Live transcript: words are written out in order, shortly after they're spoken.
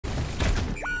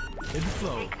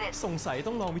inflow สงสัย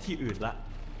ต้องลองวิธีอื่นละ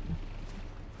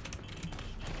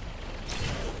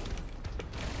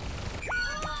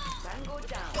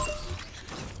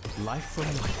Life from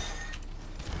life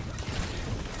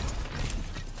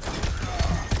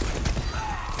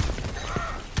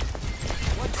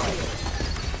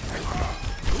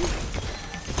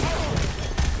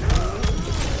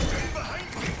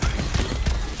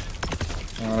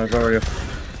Oh, there's already a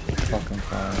fucking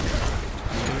fire.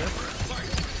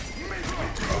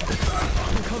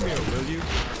 Come here, will you?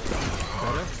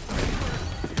 Better?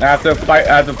 I have to fight.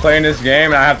 I have to play in this game,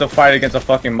 and I have to fight against a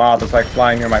fucking mob that's like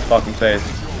flying near my fucking face.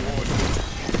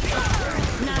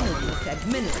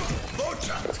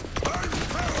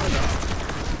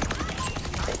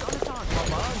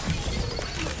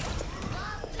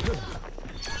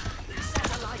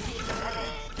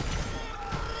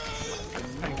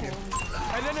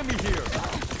 An enemy here.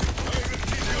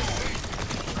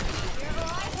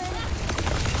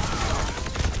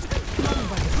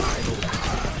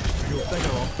 You're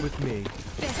better off with me.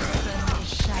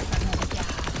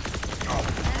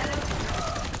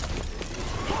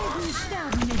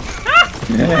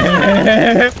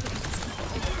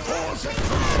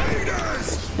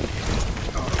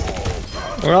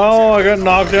 Oh, I got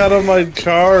knocked out of my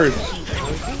charge.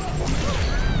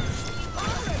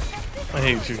 I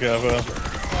hate you, Kappa.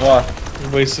 What? You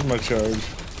wasted my charge.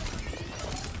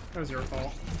 That was your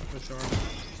fault, for sure.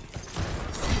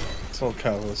 It's all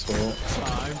Kappa's fault.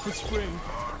 Time for spring.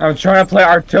 I'm trying to play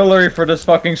artillery for this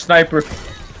fucking sniper.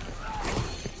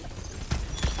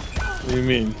 What do you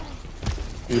mean?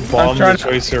 You bombed the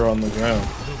tracer on the ground.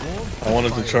 I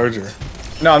wanted the charger.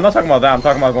 No, I'm not talking about that. I'm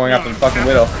talking about going after the fucking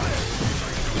widow.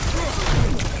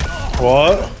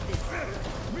 What?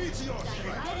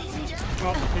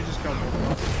 Oh, he just killed me.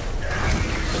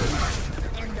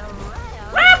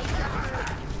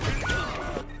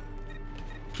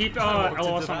 Keep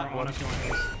LOS on if you want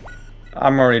to.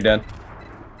 I'm already dead.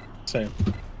 Same.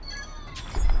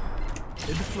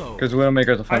 Because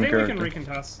Widowmaker's a I fun think character. we can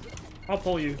recontest. I'll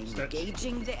pull you, Stitch.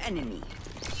 Engaging the enemy.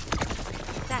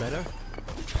 Better?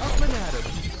 Up and at him.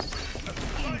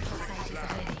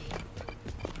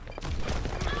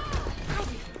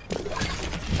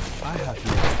 I have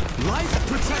you. Life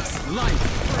protects life.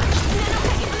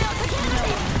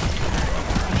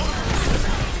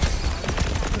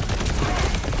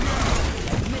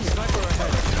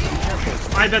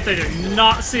 I bet they did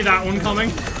not see that one coming.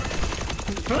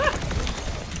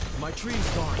 My tree's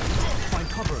gone. Find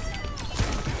cover.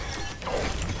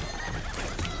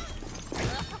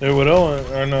 Hey, Widow,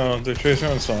 or no, the tracer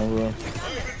on song, bro.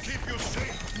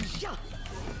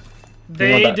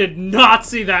 They did not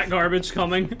see that garbage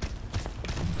coming.